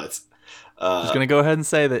 seed, but just going to go ahead and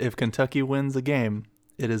say that if Kentucky wins the game,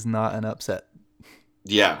 it is not an upset.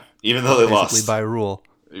 Yeah, even though they lost. Basically by rule.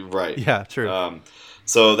 Right. Yeah, true.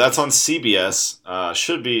 So that's on CBS.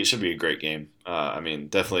 Should be a great game. I mean,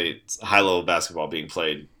 definitely high level basketball being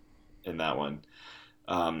played in that one.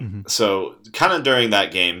 So kind of during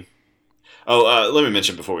that game. Let me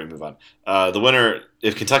mention before we move on. The winner,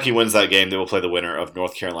 if Kentucky wins that game, they will play the winner of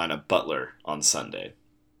North Carolina Butler on Sunday.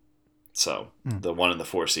 So the 1 and the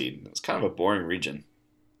 4 seed. It's kind of a boring region.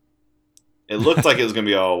 It looked like it was going to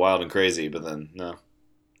be all wild and crazy, but then no.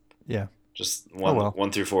 Yeah. Just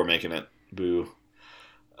 1 through 4 making it. Boo.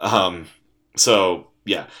 So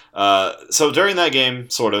during that game,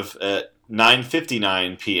 sort of at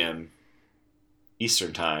 9:59 p.m.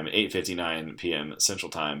 Eastern Time, 8:59 p.m. Central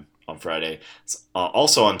Time on Friday. It's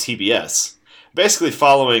also on TBS. Basically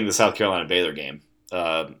following the South Carolina Baylor game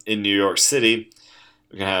in New York City,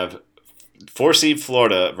 we're gonna have 4 seed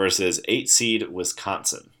Florida versus 8 seed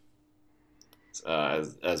Wisconsin.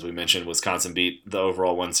 As we mentioned, Wisconsin beat the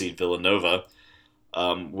overall 1 seed Villanova,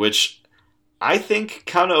 which I think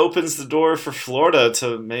kind of opens the door for Florida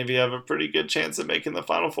to maybe have a pretty good chance of making the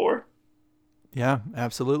Final Four. Yeah,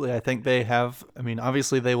 absolutely. I think they have. I mean,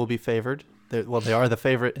 obviously they will be favored. They are the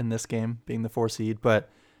favorite in this game, being the 4 seed, but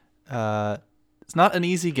it's not an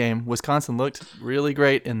easy game. Wisconsin looked really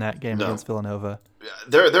great in that game against Villanova.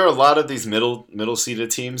 There are a lot of these middle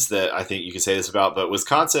seeded teams that I think you could say this about, but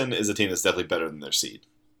Wisconsin is a team that's definitely better than their seed.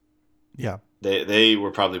 Yeah. They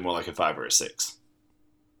were probably more like a 5 or a 6.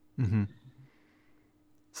 Mm-hmm.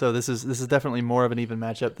 So this is definitely more of an even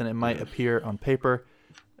matchup than it might appear on paper.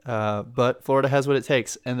 But Florida has what it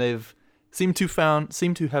takes, and they've seem to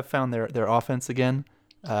have found their offense again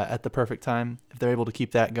at the perfect time. If they're able to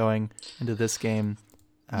keep that going into this game,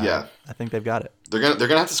 I think they've got it. They're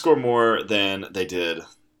gonna have to score more than they did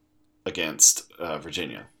against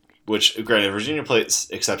Virginia, which granted Virginia plays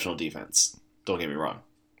exceptional defense. Don't get me wrong,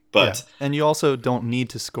 but and you also don't need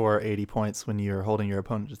to score 80 points when you're holding your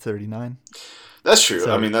opponent to 39. That's true.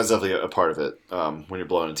 So, I mean, that's definitely a part of it. When you're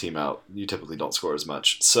blowing a team out, you typically don't score as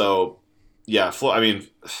much. So, yeah,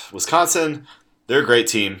 Wisconsin, they're a great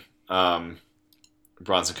team.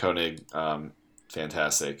 Bronson Koenig,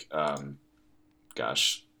 fantastic.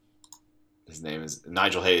 His name is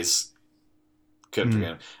Nigel Hayes. Couldn't forget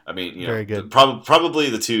him. I mean, very good. Probably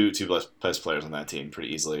the two best players on that team,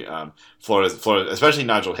 pretty easily. Florida, especially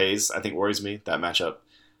Nigel Hayes, I think worries me, that matchup.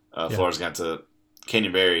 Florida's going to have to.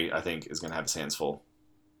 Kenyon Berry, I think, is going to have his hands full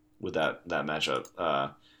with that matchup.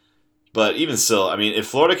 But even still, I mean, if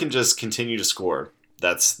Florida can just continue to score,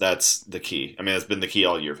 that's the key. I mean, that's been the key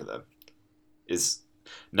all year for them, is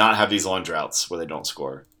not have these long droughts where they don't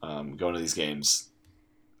score. Go into these games,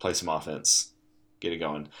 play some offense, get it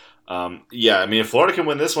going. I mean, if Florida can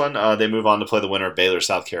win this one, they move on to play the winner of Baylor,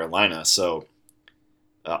 South Carolina. So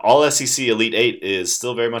all SEC Elite Eight is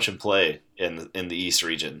still very much in play in the East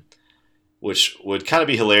region, which would kind of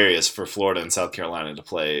be hilarious for Florida and South Carolina to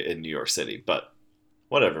play in New York City. But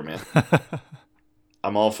whatever, man.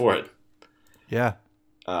 I'm all for it. Yeah.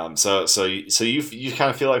 So you kind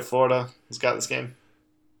of feel like Florida has got this game?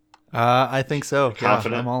 I think so.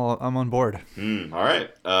 Confident? Yeah, I'm on board. All right.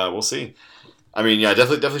 We'll see. I mean, yeah,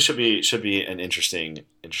 definitely should be an interesting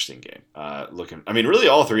game. Really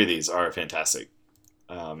all three of these are fantastic.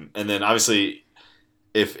 And then obviously,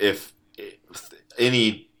 if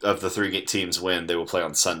any of the three teams win, they will play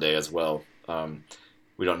on Sunday as well.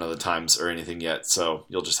 We don't know the times or anything yet, so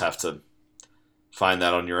you'll just have to find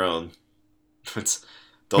that on your own.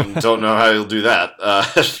 Don't know how you'll do that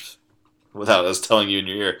without us telling you in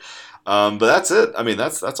your ear. But that's it. I mean,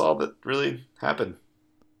 that's all that really happened.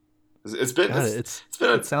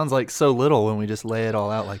 It sounds like so little when we just lay it all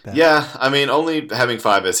out like that. Yeah, I mean, only having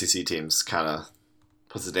 5 SEC teams kind of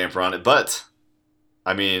puts a damper on it, but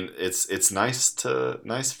I mean, it's nice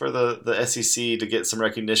for the SEC to get some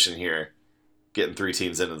recognition here, getting 3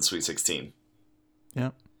 teams into the Sweet 16. Yeah.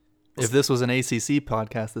 If this was an ACC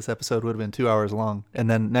podcast, this episode would have been 2 hours long, and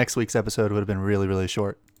then next week's episode would have been really, really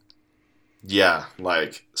short. Yeah,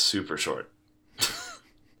 like super short.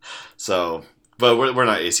 So, but we're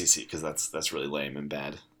not ACC because that's really lame and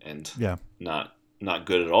bad and not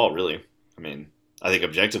good at all, really. I mean, I think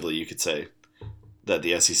objectively you could say that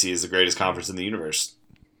the SEC is the greatest conference in the universe.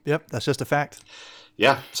 Yep, that's just a fact.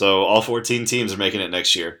 Yeah, so all 14 teams are making it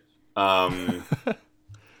next year. A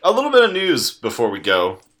little bit of news before we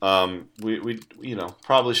go. We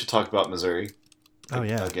probably should talk about Missouri. Oh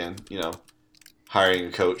yeah. Again, hiring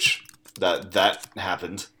a coach that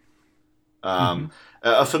happened.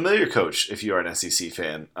 A familiar coach if you are an SEC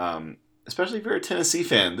fan, especially if you're a Tennessee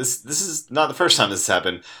fan. This is not the first time this has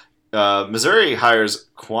happened. Missouri hires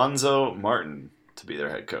Quanzo Martin to be their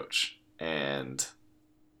head coach. And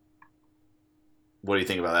what do you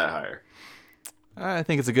think about that hire? I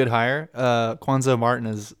think it's a good hire. Quanzo Martin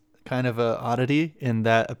is kind of an oddity in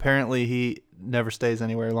that apparently he never stays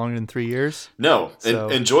anywhere longer than 3 years. No, so,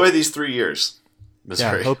 enjoy these 3 years,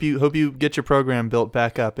 Missouri. Yeah, hope you get your program built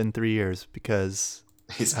back up in 3 years because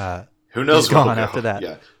who knows he's gone after that.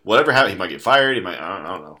 Yeah, whatever happens, he might get fired. He might I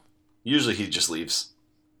don't know. Usually he just leaves.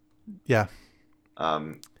 Yeah.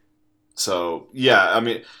 So yeah, I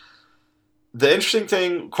mean, the interesting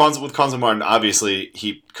thing with Quanzo Martin, obviously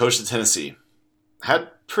he coached at Tennessee, had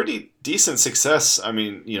pretty decent success. I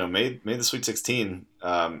mean, made the Sweet 16.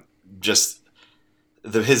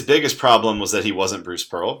 His biggest problem was that he wasn't Bruce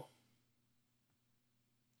Pearl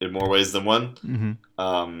in more ways than one.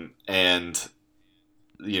 Mm-hmm. And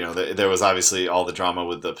there was obviously all the drama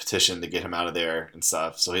with the petition to get him out of there and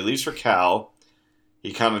stuff. So he leaves for Cal.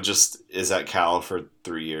 He kind of just is at Cal for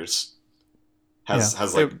 3 years.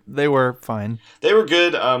 They were fine. They were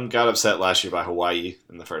good. Got upset last year by Hawaii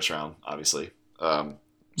in the first round, obviously.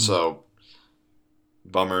 So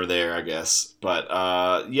bummer there, I guess. But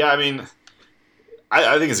I mean,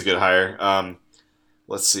 I think it's a good hire.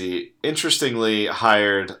 Let's see. Interestingly,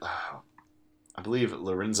 hired, I believe,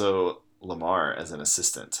 Lorenzo Lamar as an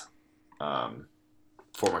assistant.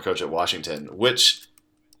 Former coach at Washington, which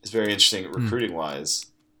is very interesting recruiting wise,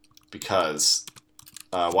 because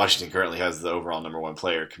Washington currently has the overall number 1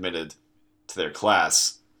 player committed to their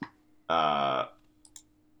class.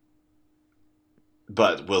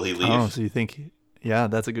 But will he leave? Oh, so you think? Yeah,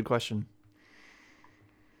 that's a good question.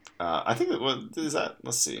 I think that what is that?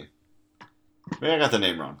 Let's see. Maybe I got the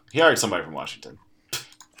name wrong. He hired somebody from Washington.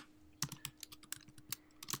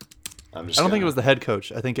 I don't think it was the head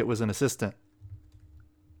coach. I think it was an assistant.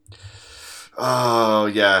 Oh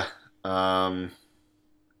yeah. I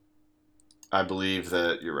believe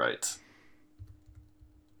that you're right.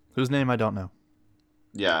 Whose name I don't know.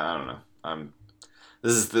 Yeah, I don't know.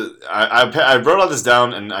 This is I wrote all this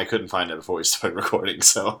down and I couldn't find it before we started recording,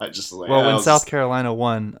 so I just was like. Well, when South Carolina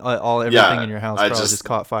won, everything in your house probably just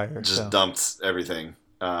caught fire. Just dumped everything.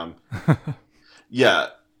 Yeah.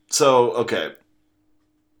 So okay.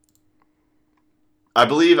 I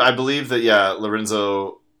believe that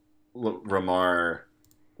Lorenzo Romar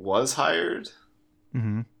was hired.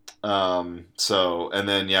 Mm-hmm. So and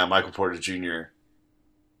then Michael Porter Jr.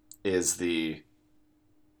 is the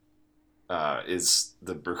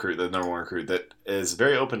recruit, the number one recruit that is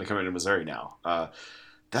very open to coming to Missouri now.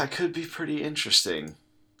 That could be pretty interesting.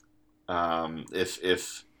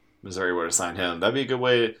 If Missouri were to sign him, that'd be a good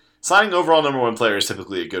way. Signing overall number one player is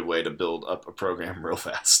typically a good way to build up a program real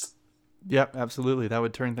fast. Yep, absolutely. That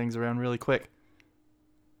would turn things around really quick.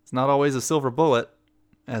 It's not always a silver bullet,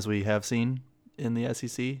 as we have seen in the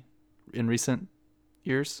SEC in recent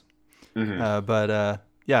years. Mm-hmm. But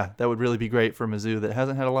that would really be great for Mizzou that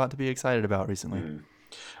hasn't had a lot to be excited about recently. Mm-hmm.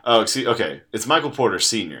 Oh, okay. It's Michael Porter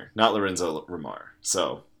Sr., not Lorenzo Romar.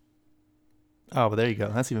 So. Oh, but there you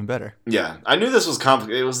go. That's even better. Yeah, I knew this was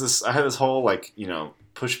complicated. It was this. I had this whole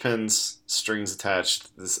push pins, strings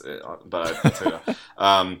attached. But I tell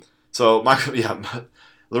you. So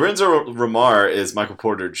Lorenzo Romar is Michael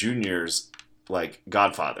Porter Jr.'s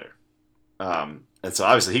godfather, and so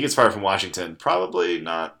obviously he gets fired from Washington. Probably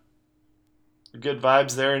not good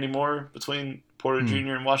vibes there anymore between Porter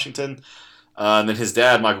Jr. and Washington. And then his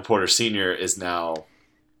dad, Michael Porter Sr.,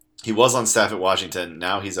 he was on staff at Washington.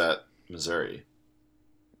 Now he's at Missouri.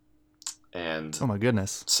 And oh my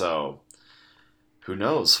goodness! So who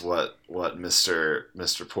knows what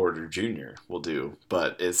Mr. Porter Jr. will do?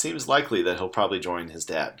 But it seems likely that he'll probably join his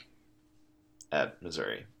dad at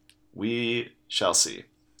Missouri. We shall see.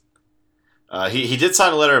 He did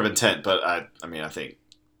sign a letter of intent, but I think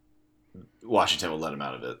Washington will let him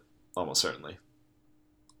out of it almost certainly.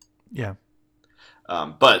 Yeah.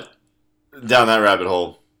 But down that rabbit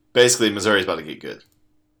hole, basically Missouri's about to get good.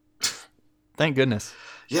 Thank goodness.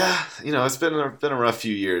 Yeah, it's been a rough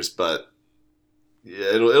few years, but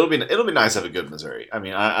yeah, it'll be nice to have a good Missouri. I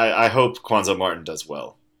mean, I hope Quanzo Martin does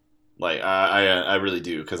well. I really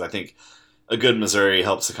do, because I think a good Missouri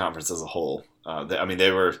helps the conference as a whole.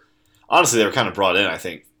 They were kind of brought in, I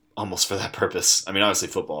think, almost for that purpose. I mean, obviously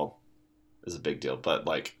football is a big deal, but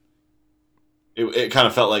it kind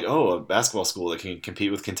of felt like, a basketball school that can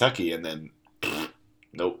compete with Kentucky, and then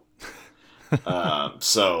nope.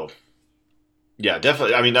 So. Yeah,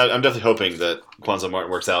 definitely. I mean, I'm definitely hoping that Quanzo Martin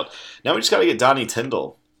works out. Now we just got to get Donnie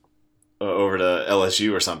Tyndall over to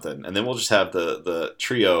LSU or something, and then we'll just have the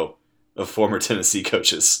trio of former Tennessee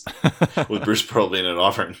coaches with Bruce Pearl being at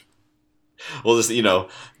Auburn. We'll just,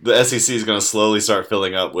 the SEC is going to slowly start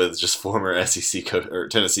filling up with just former SEC or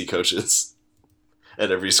Tennessee coaches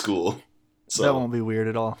at every school. So that won't be weird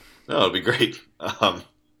at all. No, it'll be great. That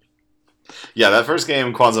first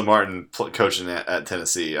game, Quanzo Martin coaching at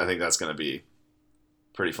Tennessee, I think that's going to be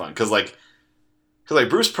pretty fun, because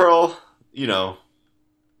Bruce Pearl, him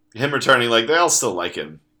returning, they all still like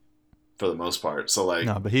him for the most part. So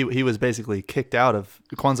no, but he was basically kicked out of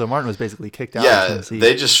Quanzo Martin was basically kicked out. Yeah, of Tennessee.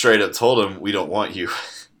 They just straight up told him, we don't want you,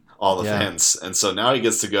 all the fans, and so now he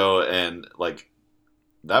gets to go, and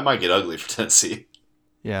that might get ugly for Tennessee.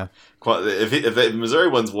 Yeah, if Missouri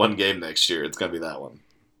wins one game next year, it's gonna be that one.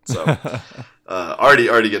 So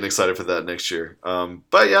already getting excited for that next year.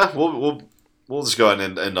 But yeah, we'll just go ahead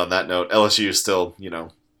and end on that note. LSU is still,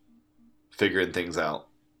 figuring things out.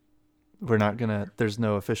 We're not gonna. There's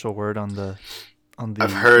no official word on the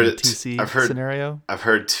TC scenario. I've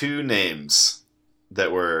heard two names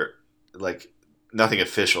that were nothing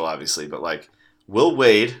official, obviously, but Will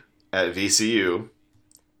Wade at VCU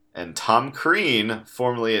and Tom Crean,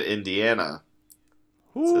 formerly at Indiana.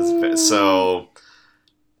 So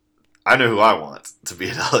I know who I want to be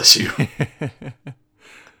at LSU.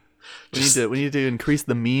 We need to increase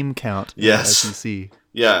the meme count. Yes. In the SEC.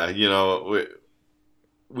 Yeah,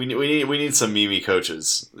 we need some meme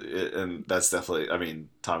coaches, and that's definitely. I mean,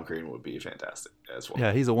 Tom Crean would be fantastic as well.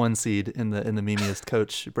 Yeah, he's a 1 seed in the memeiest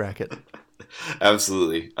coach bracket.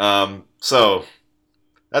 Absolutely. So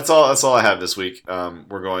that's all I have this week.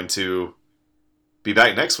 We're going to be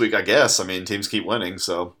back next week, I guess. I mean, teams keep winning,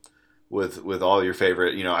 so with all your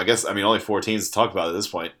favorite, I guess, only 4 teams to talk about at this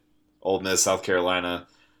point. Ole Miss, South Carolina,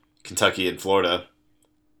 Kentucky, and Florida.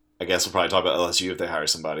 I guess we'll probably talk about LSU if they hire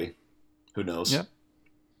somebody. Who knows? Yep.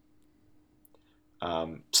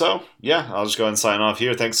 So, yeah, I'll just go ahead and sign off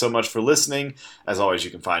here. Thanks so much for listening. As always,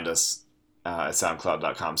 you can find us at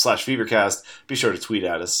soundcloud.com/Fevercast. Be sure to tweet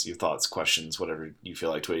at us your thoughts, questions, whatever you feel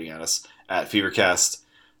like tweeting at us at Fevercast.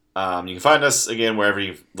 You can find us, again, wherever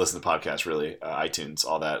you listen to podcasts, really, iTunes,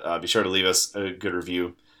 all that. Be sure to leave us a good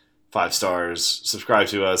review, 5 stars, subscribe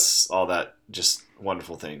to us, all that, just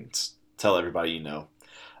wonderful things. Tell everybody you know.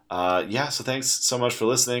 So thanks so much for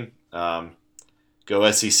listening.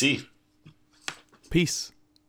 Go SEC. Peace.